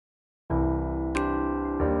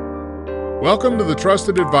Welcome to the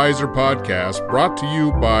Trusted Advisor podcast brought to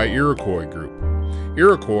you by Iroquois Group.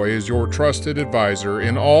 Iroquois is your trusted advisor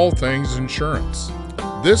in all things insurance.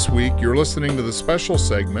 This week, you're listening to the special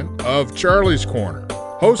segment of Charlie's Corner,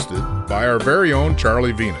 hosted by our very own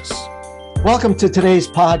Charlie Venus. Welcome to today's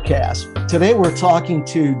podcast. Today, we're talking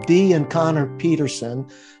to Dee and Connor Peterson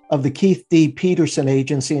of the Keith D. Peterson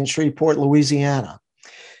Agency in Shreveport, Louisiana.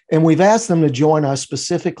 And we've asked them to join us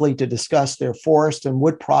specifically to discuss their forest and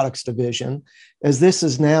wood products division, as this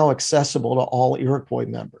is now accessible to all Iroquois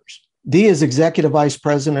members. Dee is Executive Vice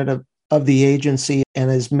President of the agency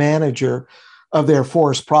and is manager of their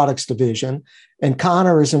forest products division. And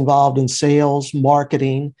Connor is involved in sales,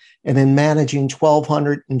 marketing, and in managing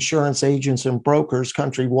 1,200 insurance agents and brokers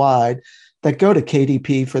countrywide that go to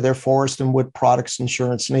KDP for their forest and wood products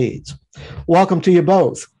insurance needs. Welcome to you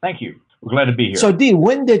both. Thank you. We're glad to be here. So, Dee,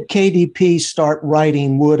 when did KDP start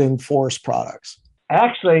writing wood and forest products?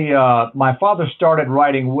 Actually, my father started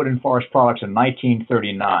writing wood and forest products in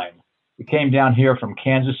 1939. He came down here from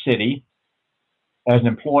Kansas City as an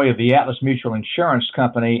employee of the Atlas Mutual Insurance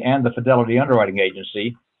Company and the Fidelity Underwriting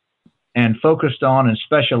Agency, and focused on and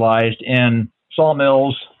specialized in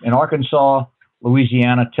sawmills in Arkansas,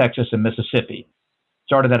 Louisiana, Texas, and Mississippi.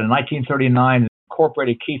 Started that in 1939.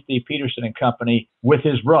 Incorporated Keith D. Peterson and Company with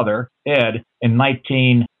his brother, Ed, in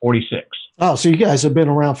 1946. Oh, so you guys have been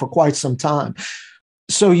around for quite some time.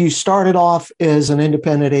 So you started off as an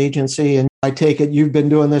independent agency, and I take it you've been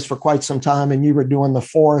doing this for quite some time, and you were doing the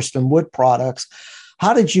forest and wood products.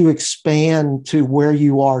 How did you expand to where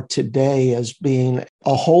you are today as being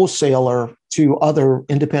a wholesaler to other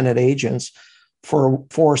independent agents for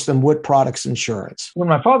forest and wood products insurance? When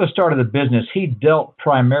my father started the business, he dealt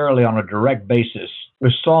primarily on a direct basis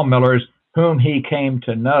with sawmillers whom he came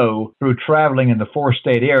to know through traveling in the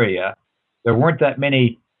four-state area. There weren't that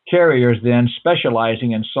many carriers then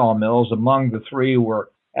specializing in sawmills. Among the three were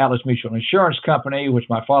Atlas Mutual Insurance Company, which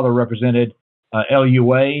my father represented,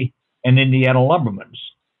 LUA, and Indiana Lumbermans.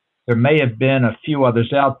 There may have been a few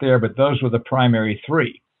others out there, but those were the primary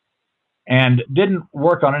three. And didn't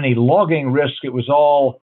work on any logging risk. It was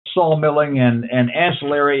all sawmilling and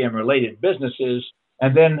ancillary and related businesses.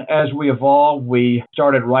 And then as we evolved, we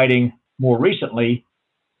started writing more recently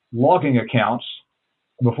logging accounts.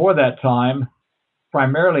 Before that time,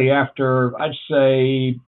 primarily after, I'd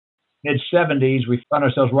say, mid-70s, we found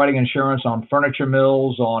ourselves writing insurance on furniture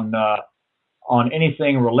mills, on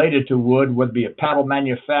anything related to wood, whether it be a paddle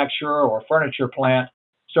manufacturer or a furniture plant,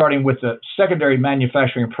 starting with the secondary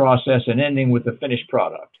manufacturing process and ending with the finished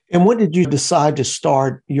product. And when did you decide to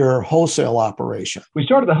start your wholesale operation? We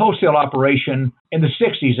started the wholesale operation in the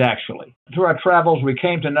 60s, actually. Through our travels, we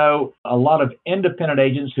came to know a lot of independent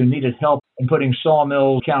agents who needed help in putting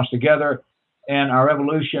sawmill accounts together. And our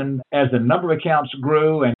evolution, as the number of accounts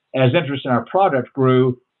grew and as interest in our product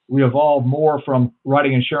grew, we evolved more from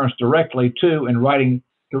writing insurance directly to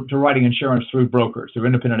writing insurance through brokers, through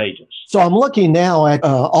independent agents. So I'm looking now at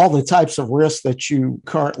all the types of risks that you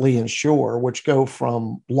currently insure, which go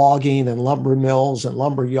from logging and lumber mills and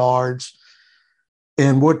lumber yards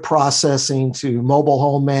and wood processing to mobile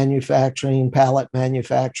home manufacturing, pallet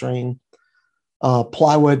manufacturing,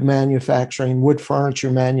 plywood manufacturing, wood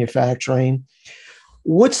furniture manufacturing.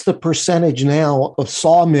 What's the percentage now of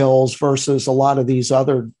sawmills versus a lot of these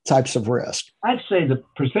other types of risk? I'd say the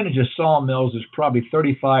percentage of sawmills is probably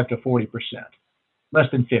 35 to 40%, less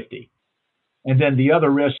than 50. And then the other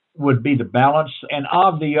risk would be the balance. And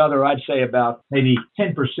of the other, I'd say about maybe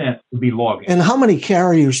 10% would be logging. And how many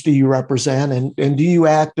carriers do you represent? And do you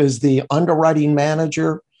act as the underwriting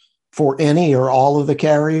manager for any or all of the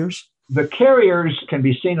carriers? The carriers can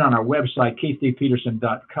be seen on our website,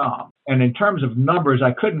 keithdpeterson.com. And in terms of numbers,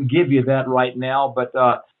 I couldn't give you that right now, but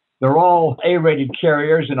they're all A-rated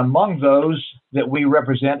carriers. And among those that we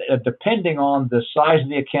represent, depending on the size of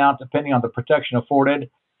the account, depending on the protection afforded,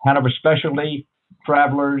 Hanover Specialty,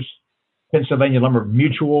 Travelers, Pennsylvania Lumber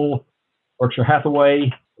Mutual, Berkshire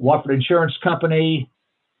Hathaway, Watford Insurance Company,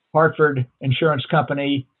 Hartford Insurance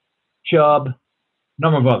Company, Chubb,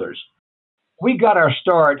 number of others. We got our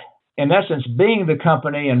start, in essence, being the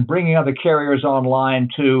company and bringing other carriers online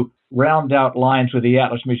to round out lines with the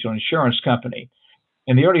Atlas Mutual Insurance Company.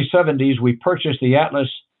 In the early 70s, we purchased the Atlas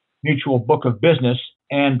Mutual book of business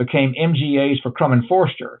and became MGAs for Crum &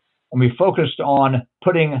 Forster. And we focused on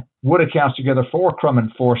putting wood accounts together for Crum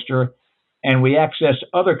 & Forster, and we accessed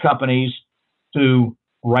other companies to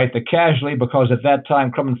write the casualty, because at that time,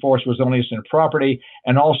 Crum & Forster was only in property,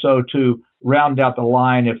 and also to round out the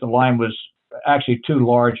line if the line was actually too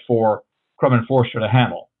large for Crum & Forster to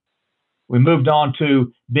handle. We moved on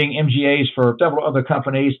to being MGAs for several other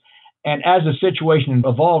companies, And as the situation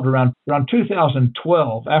evolved around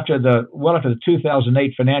 2012, after the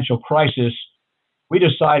 2008 financial crisis, we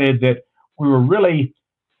decided that we were really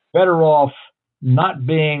better off not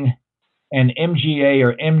being an MGA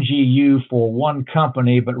or MGU for one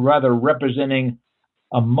company, but rather representing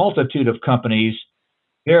a multitude of companies,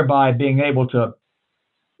 thereby being able to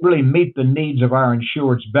really meet the needs of our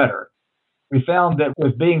insureds better. We found that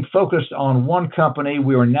with being focused on one company,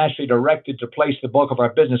 we were naturally directed to place the bulk of our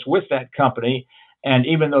business with that company. And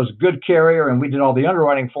even though it's a good carrier and we did all the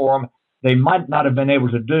underwriting for them, they might not have been able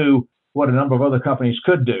to do what a number of other companies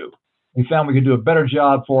could do. We found we could do a better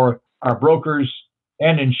job for our brokers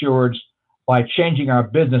and insureds by changing our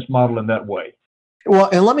business model in that way. Well,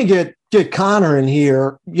 and let me get Connor in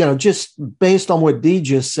here, just based on what Dee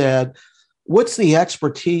just said, what's the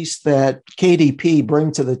expertise that KDP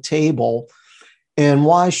bring to the table, and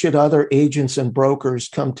why should other agents and brokers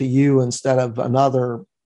come to you instead of another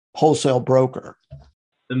wholesale broker?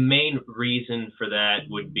 The main reason for that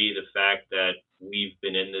would be the fact that we've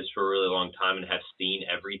been in this for a really long time and have seen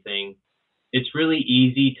everything. It's really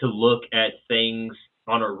easy to look at things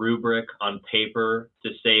on a rubric on paper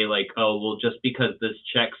to say like, oh, well, just because this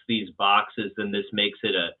checks these boxes, then this makes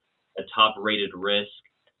it a top rated risk,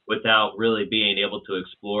 without really being able to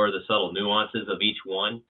explore the subtle nuances of each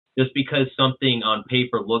one. Just because something on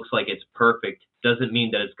paper looks like it's perfect doesn't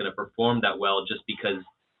mean that it's going to perform that well, just because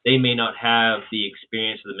they may not have the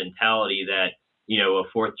experience or the mentality that, a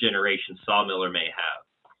fourth generation sawmiller may have.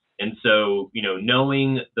 And so,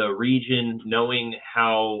 knowing the region, knowing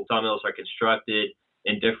how sawmills are constructed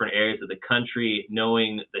in different areas of the country,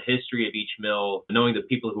 knowing the history of each mill, knowing the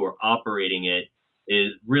people who are operating it,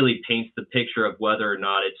 really paints the picture of whether or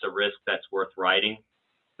not it's a risk that's worth writing.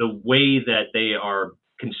 The way that they are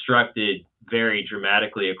constructed vary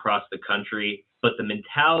dramatically across the country, but the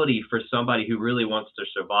mentality for somebody who really wants to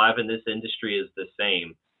survive in this industry is the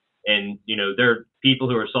same. And, there are people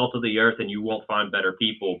who are salt of the earth and you won't find better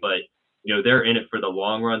people, but, they're in it for the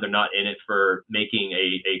long run. They're not in it for making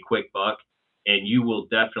a quick buck. And you will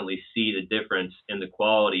definitely see the difference in the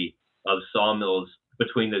quality of sawmills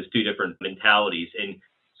between those two different mentalities. And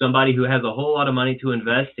somebody who has a whole lot of money to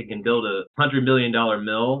invest and can build a $100 million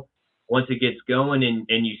mill, once it gets going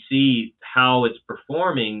and you see how it's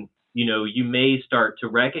performing, you may start to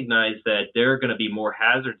recognize that there are going to be more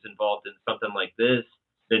hazards involved in something like this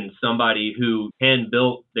than somebody who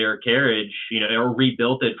hand-built their carriage, or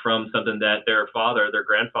rebuilt it from something that their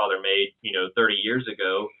grandfather made, 30 years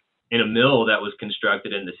ago in a mill that was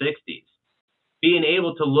constructed in the 60s. Being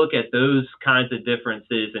able to look at those kinds of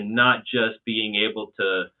differences and not just being able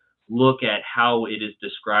to look at how it is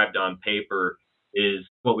described on paper is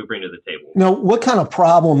what we bring to the table. Now, what kind of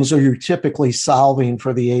problems are you typically solving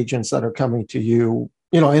for the agents that are coming to you,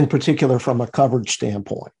 in particular from a coverage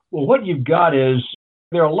standpoint? Well, what you've got is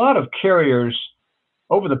there are a lot of carriers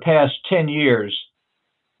over the past 10 years,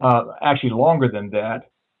 actually longer than that,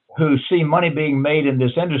 who see money being made in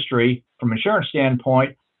this industry from an insurance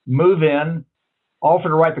standpoint, move in, offer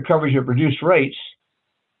to write the coverage at reduced rates,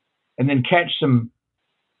 and then catch some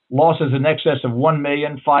losses in excess of $1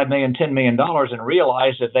 million, $5 million, $10 million, and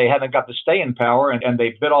realize that they haven't got the staying power and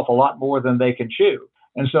they bit off a lot more than they can chew.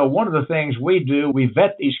 And so one of the things we do, we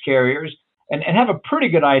vet these carriers and have a pretty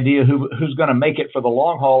good idea who's going to make it for the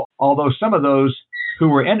long haul, although some of those who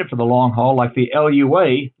were in it for the long haul, like the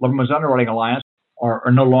LUA, Lumbermen's Underwriting Alliance,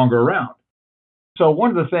 are no longer around. So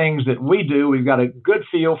one of the things that we do, we've got a good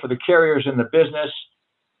feel for the carriers in the business.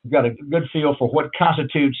 We've got a good feel for what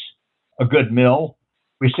constitutes a good mill.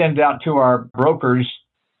 We send out to our brokers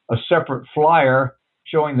a separate flyer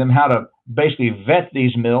showing them how to basically vet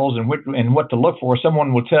these mills and what to look for.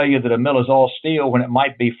 Someone will tell you that a mill is all steel when it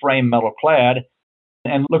might be frame metal clad.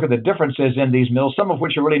 And look at the differences in these mills, some of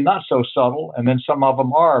which are really not so subtle, and then some of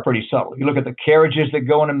them are pretty subtle. You look at the carriages that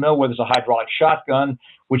go in a mill where there's a hydraulic shotgun,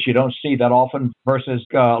 which you don't see that often, versus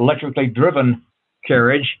electrically driven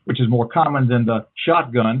carriage, which is more common than the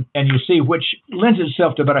shotgun, and you see which lends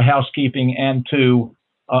itself to better housekeeping and to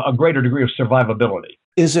a greater degree of survivability.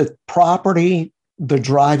 Is it property the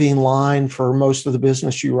driving line for most of the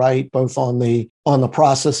business you write, both on the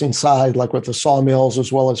processing side, like with the sawmills,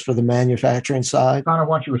 as well as for the manufacturing side? Connor,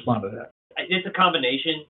 why don't you respond to that? It's a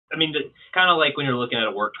combination. I mean, it's kind of like when you're looking at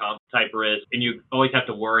a work comp type risk, and you always have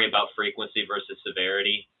to worry about frequency versus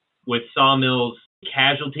severity. With sawmills,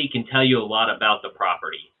 casualty can tell you a lot about the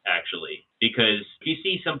property, actually, because if you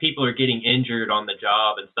see some people are getting injured on the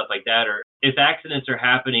job and stuff like that, or if accidents are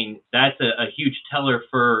happening, that's a huge teller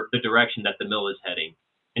for the direction that the mill is heading.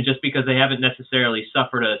 And just because they haven't necessarily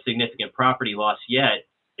suffered a significant property loss yet,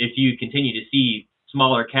 if you continue to see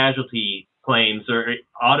smaller casualty claims or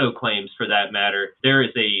auto claims for that matter, there is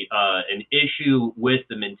an issue with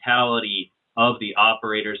the mentality of the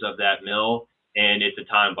operators of that mill, and it's a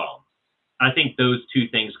time bomb. I think those two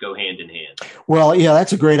things go hand in hand. Well, yeah,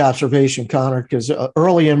 that's a great observation, Connor, because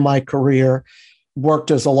early in my career,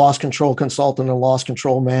 worked as a loss control consultant and loss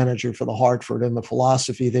control manager for the Hartford. And the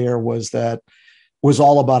philosophy there was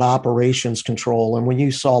all about operations control. And when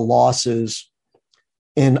you saw losses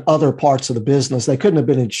in other parts of the business,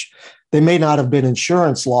 they may not have been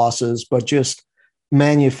insurance losses, but just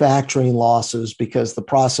manufacturing losses because the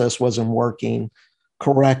process wasn't working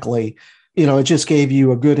correctly. It just gave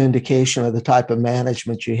you a good indication of the type of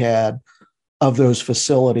management you had of those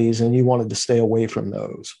facilities, and you wanted to stay away from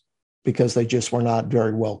those because they just were not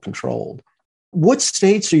very well controlled. What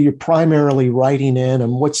states are you primarily writing in,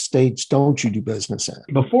 and what states don't you do business in?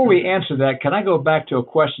 Before we answer that, can I go back to a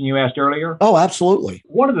question you asked earlier? Oh, absolutely.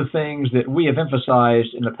 One of the things that we have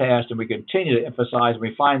emphasized in the past, and we continue to emphasize, and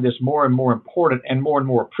we find this more and more important and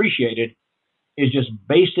more appreciated, is just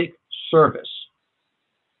basic service.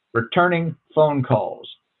 Returning phone calls,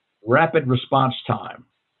 rapid response time.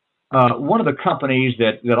 One of the companies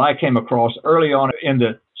that I came across early on in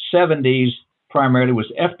the 70s primarily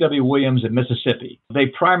was F.W. Williams in Mississippi. They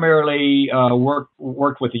primarily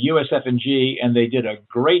worked with the USF&G, and they did a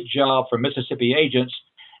great job for Mississippi agents.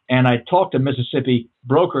 And I talked to Mississippi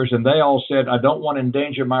brokers, and they all said, I don't want to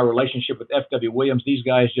endanger my relationship with F.W. Williams. These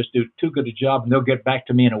guys just do too good a job, and they'll get back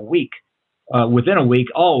to me in a week, within a week,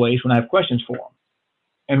 always, when I have questions for them.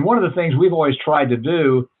 And one of the things we've always tried to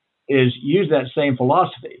do is use that same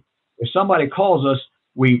philosophy. If somebody calls us,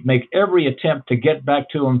 we make every attempt to get back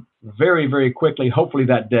to them very, very quickly, hopefully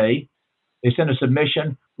that day. They send a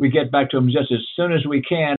submission. We get back to them just as soon as we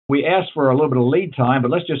can. We ask for a little bit of lead time,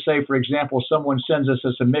 but let's just say, for example, someone sends us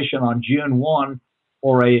a submission on June 1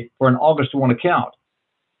 for an August 1 account.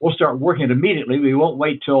 We'll start working it immediately. We won't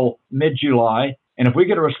wait till mid-July. And if we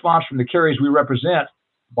get a response from the carriers we represent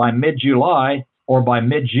by mid-July or by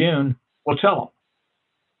mid-June, we'll tell them.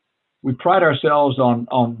 We pride ourselves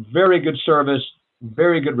on very good service,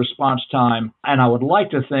 very good response time. And I would like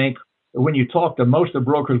to think that when you talk to most of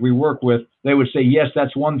the brokers we work with, they would say, yes,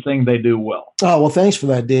 that's one thing they do well. Oh, well, thanks for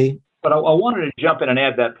that, Dee. But I wanted to jump in and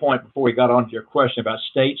add that point before we got on to your question about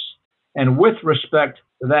states. And with respect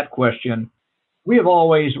to that question, we have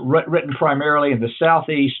always written primarily in the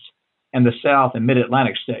Southeast and the South and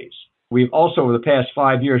Mid-Atlantic states. We've also, over the past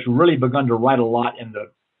 5 years, really begun to write a lot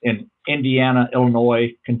in Indiana,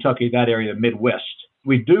 Illinois, Kentucky, that area, the Midwest.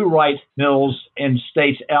 We do write mills in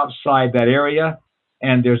states outside that area,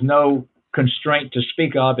 and there's no constraint to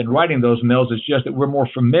speak of in writing those mills. It's just that we're more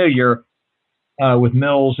familiar with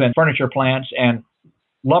mills and furniture plants and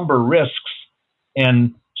lumber risks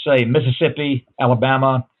in, say, Mississippi,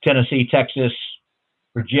 Alabama, Tennessee, Texas,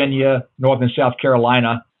 Virginia, North and South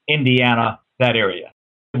Carolina, Indiana, that area.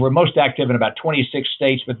 We're most active in about 26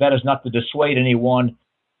 states, but that is not to dissuade anyone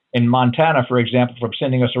in Montana, for example, from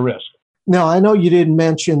sending us a risk. Now, I know you didn't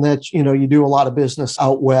mention that, you do a lot of business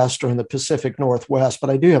out west or in the Pacific Northwest, but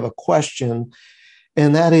I do have a question,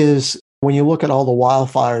 and that is, when you look at all the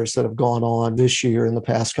wildfires that have gone on this year in the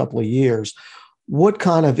past couple of years, what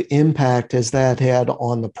kind of impact has that had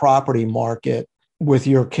on the property market with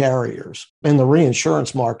your carriers and the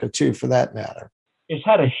reinsurance market too, for that matter? It's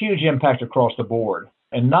had a huge impact across the board,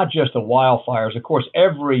 and not just the wildfires. Of course,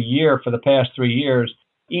 every year for the past 3 years,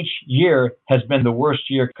 each year has been the worst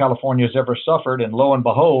year California has ever suffered. And lo and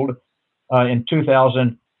behold, in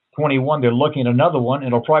 2021, they're looking at another one.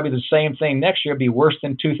 It'll probably be the same thing next year, be worse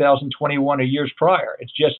than 2021 or years prior.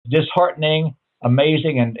 It's just disheartening,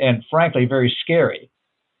 amazing, and frankly, very scary.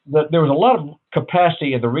 There was a lot of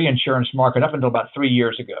capacity in the reinsurance market up until about 3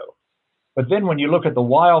 years ago. But then when you look at the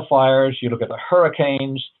wildfires, you look at the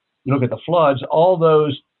hurricanes, you look at the floods, all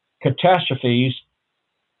those catastrophes,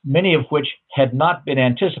 many of which had not been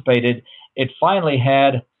anticipated, it finally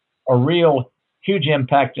had a real huge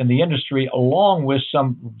impact in the industry, along with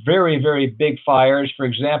some very, very big fires. For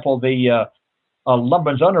example, the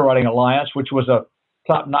Lumbermen's Underwriting Alliance, which was a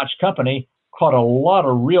top-notch company, caught a lot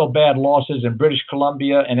of real bad losses in British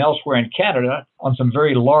Columbia and elsewhere in Canada on some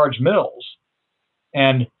very large mills.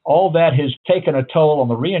 And all that has taken a toll on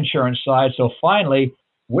the reinsurance side. So finally,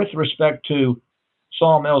 with respect to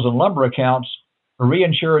sawmills and lumber accounts, the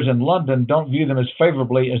reinsurers in London don't view them as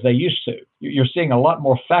favorably as they used to. You're seeing a lot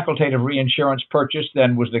more facultative reinsurance purchase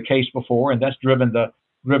than was the case before, and that's driven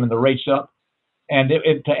the rates up. And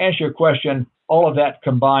to answer your question, all of that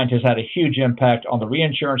combined has had a huge impact on the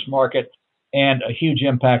reinsurance market and a huge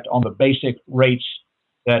impact on the basic rates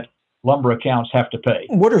that lumber accounts have to pay.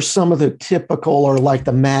 What are some of the typical or like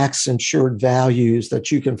the max insured values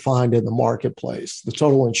that you can find in the marketplace, the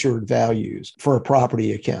total insured values for a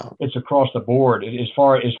property account? It's across the board. As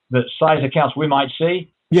far as the size accounts we might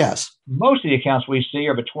see, yes, most of the accounts we see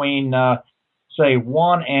are between, say,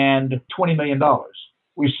 $1 and $20 million.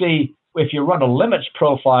 We see, if you run a limits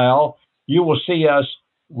profile, you will see us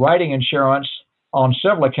writing insurance on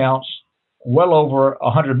several accounts well over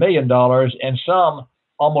 $100 million and some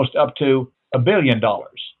almost up to $1 billion.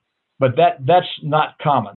 But that's not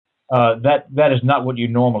common. That is not what you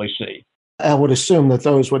normally see. I would assume that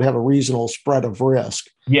those would have a reasonable spread of risk.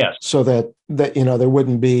 Yes. So that there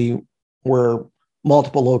wouldn't be where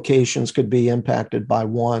multiple locations could be impacted by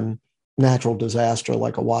one natural disaster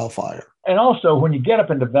like a wildfire. And also, when you get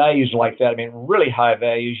up into values like that, I mean, really high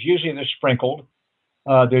values, usually they're sprinkled.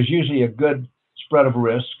 There's usually a good spread of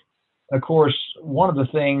risk. Of course, one of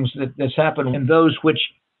the things that's happened in those which,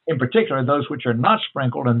 in particular, those which are not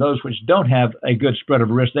sprinkled and those which don't have a good spread of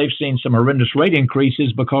risk, they've seen some horrendous rate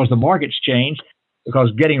increases because the market's changed,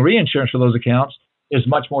 because getting reinsurance for those accounts is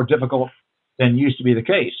much more difficult than used to be the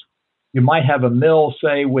case. You might have a mill,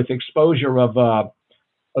 say, with exposure of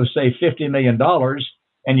say, $50 million,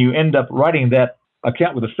 and you end up writing that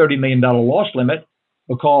account with a $30 million loss limit,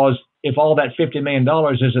 because if all that $50 million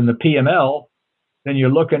is in the PML, then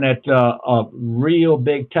you're looking at a real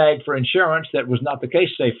big tag for insurance that was not the case,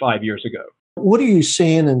 say, 5 years ago. What are you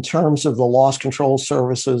seeing in terms of the loss control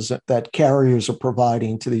services that carriers are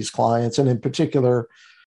providing to these clients, and in particular,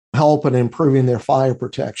 help in improving their fire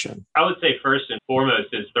protection? I would say first and foremost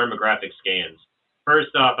is thermographic scans. First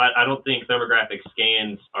off, I don't think thermographic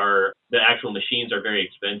scans the actual machines are very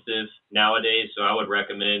expensive nowadays, so I would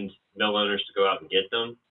recommend mill owners to go out and get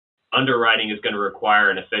them. Underwriting is going to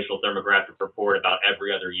require an official thermographic report about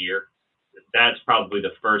every other year. That's probably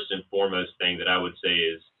the first and foremost thing that I would say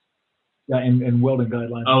is. Yeah, and welding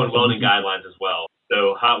guidelines. Oh, and welding guidelines as well.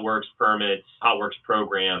 So Hot Works permits, Hot Works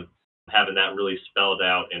program, having that really spelled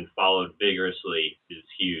out and followed vigorously is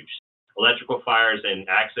huge. Electrical fires and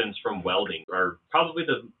accidents from welding are probably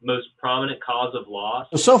the most prominent cause of loss.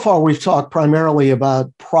 So far, we've talked primarily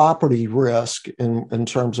about property risk in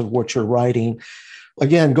terms of what you're writing.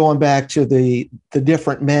 Again, going back to the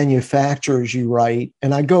different manufacturers you write,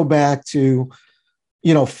 and I go back to,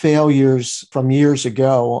 failures from years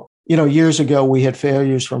ago. Years ago, we had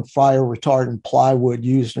failures from fire retardant plywood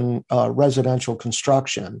used in residential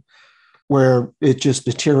construction, where it just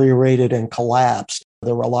deteriorated and collapsed.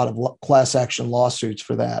 There were a lot of class action lawsuits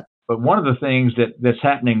for that. But one of the things that's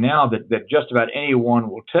happening now that just about anyone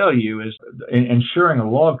will tell you is insuring a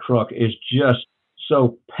log truck is just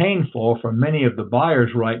so painful for many of the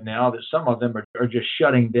buyers right now that some of them are just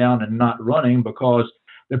shutting down and not running because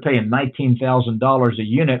they're paying $19,000 a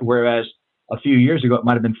unit, whereas a few years ago it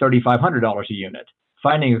might have been $3,500 a unit.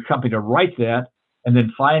 Finding a company to write that and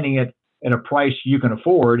then finding it at a price you can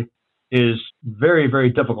afford is very, very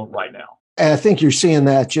difficult right now. And I think you're seeing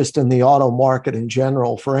that just in the auto market in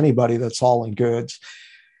general for anybody that's hauling goods.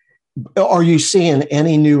 Are you seeing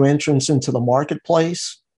any new entrants into the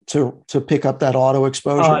marketplace to pick up that auto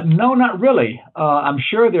exposure? No, not really. I'm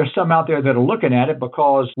sure there's some out there that are looking at it,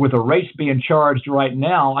 because with the rates being charged right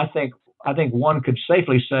now, I think one could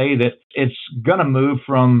safely say that it's going to move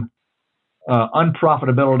from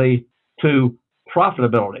unprofitability to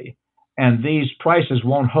profitability. And these prices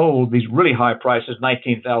won't hold. These really high prices,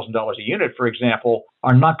 $19,000 a unit, for example,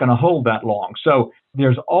 are not going to hold that long. So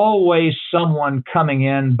there's always someone coming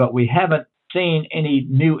in, but we haven't seen any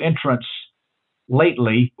new entrants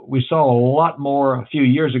lately. We saw a lot more a few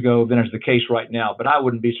years ago than is the case right now, but I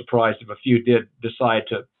wouldn't be surprised if a few did decide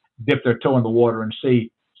to dip their toe in the water and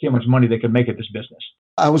see how much money they can make at this business.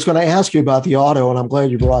 I was going to ask you about the auto, and I'm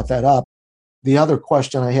glad you brought that up. The other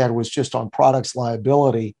question I had was just on products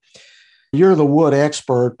liability. You're the wood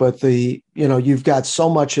expert, but you've got so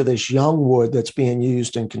much of this young wood that's being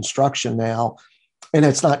used in construction now, and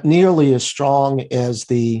it's not nearly as strong as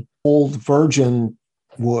the old virgin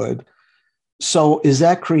wood. So is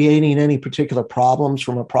that creating any particular problems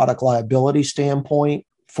from a product liability standpoint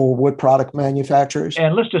for wood product manufacturers?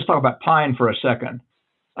 And let's just talk about pine for a second.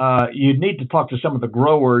 You'd need to talk to some of the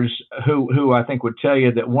growers who I think would tell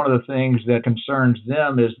you that one of the things that concerns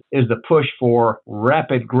them is the push for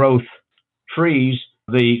rapid growth trees,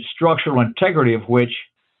 the structural integrity of which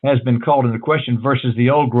has been called into question versus the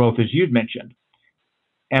old growth, as you'd mentioned.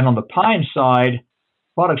 And on the pine side,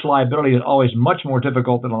 products liability is always much more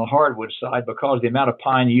difficult than on the hardwood side, because the amount of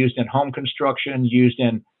pine used in home construction, used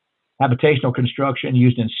in habitational construction,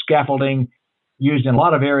 used in scaffolding, used in a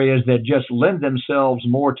lot of areas that just lend themselves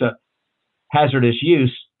more to hazardous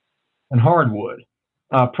use than hardwood.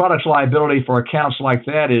 Products liability for accounts like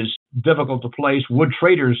that is difficult to place. Wood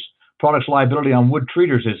traders, products liability on wood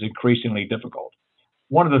treaters is increasingly difficult.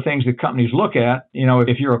 One of the things that companies look at,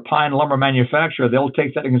 if you're a pine lumber manufacturer, they'll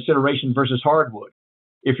take that into consideration versus hardwood.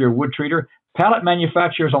 If you're a wood treater, pallet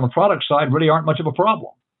manufacturers on the product side really aren't much of a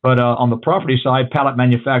problem. But on the property side, pallet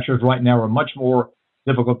manufacturers right now are much more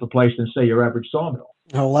difficult to place than, say, your average sawmill.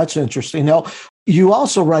 Oh, that's interesting. Now, you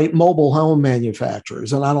also write mobile home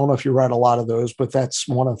manufacturers, and I don't know if you write a lot of those, but that's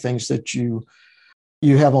one of the things that you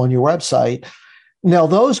have on your website. Now,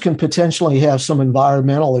 those can potentially have some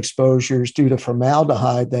environmental exposures due to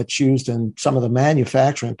formaldehyde that's used in some of the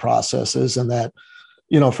manufacturing processes, and that,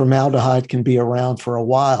 formaldehyde can be around for a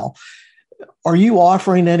while. Are you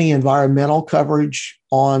offering any environmental coverage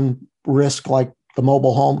on risk like the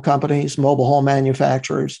mobile home companies, mobile home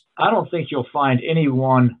manufacturers? I don't think you'll find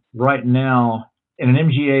anyone right now in an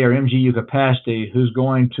MGA or MGU capacity who's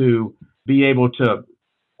going to be able to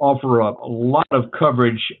offer a lot of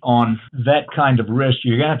coverage on that kind of risk.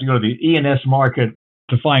 You're going to have to go to the E&S market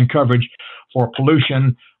to find coverage for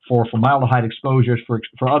pollution, for formaldehyde exposures, for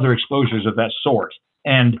other exposures of that sort.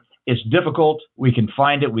 And it's difficult. We can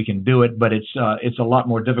find it, we can do it, but it's a lot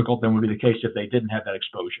more difficult than would be the case if they didn't have that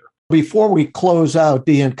exposure. Before we close out,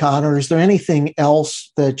 Dee and Connor, is there anything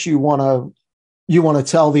else that you want to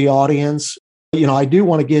tell the audience? I do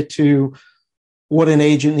want to get to what an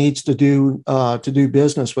agent needs to do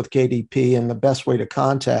business with KDP and the best way to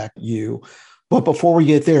contact you. But before we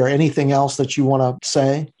get there, anything else that you want to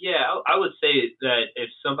say? Yeah, I would say that if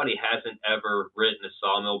somebody hasn't ever written a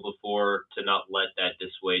sawmill before, to not let that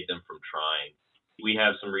dissuade them from trying. We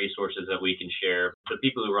have some resources that we can share. The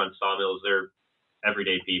people who run sawmills, they're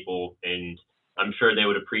everyday people, and I'm sure they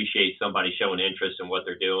would appreciate somebody showing interest in what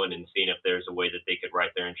they're doing and seeing if there's a way that they could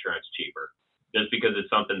write their insurance cheaper. Just because it's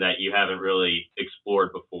something that you haven't really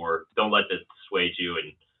explored before, don't let that dissuade you,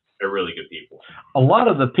 and they're really good people. A lot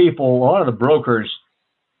of the brokers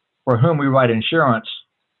for whom we write insurance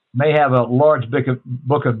may have a large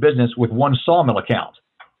book of business with one sawmill account.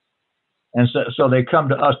 And so they come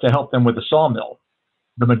to us to help them with the sawmill.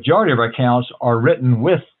 The majority of our accounts are written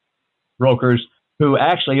with brokers who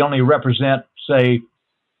actually only represent, say,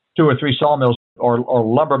 2 or 3 sawmills or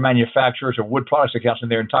lumber manufacturers or wood products accounts in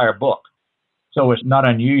their entire book. So it's not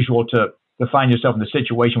unusual to find yourself in the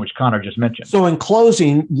situation which Connor just mentioned. So in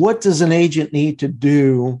closing, what does an agent need to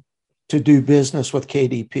do business with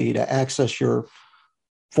KDP to access your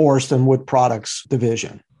forest and wood products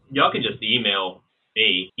division? Y'all can just email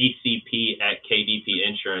me,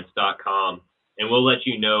 ecp@kdpinsurance.com, and we'll let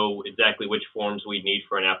you know exactly which forms we need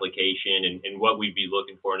for an application and what we'd be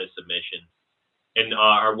looking for in a submission. And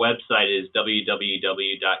our website is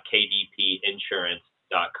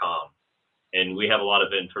www.kdpinsurance.com. And we have a lot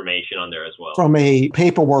of information on there as well. From a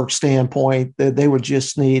paperwork standpoint, the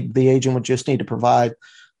agent would just need to provide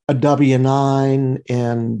a W-9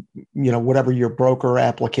 and, whatever your broker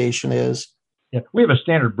application is. Yeah, we have a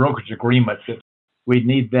standard brokerage agreement. We'd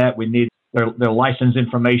need that. We need their license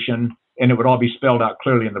information, and it would all be spelled out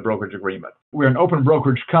clearly in the brokerage agreement. We're an open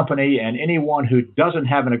brokerage company, and anyone who doesn't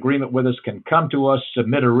have an agreement with us can come to us,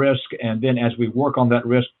 submit a risk, and then as we work on that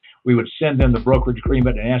risk, we would send them the brokerage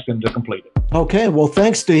agreement and ask them to complete it. Okay. Well,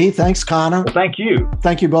 thanks, Dee. Thanks, Connor. Well, thank you.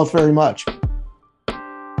 Thank you both very much.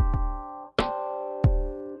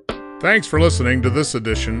 Thanks for listening to this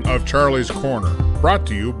edition of Charlie's Corner, brought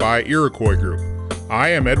to you by Iroquois Group. I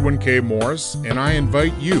am Edwin K. Morris, and I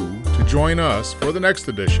invite you to join us for the next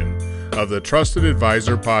edition of the Trusted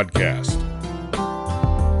Advisor Podcast.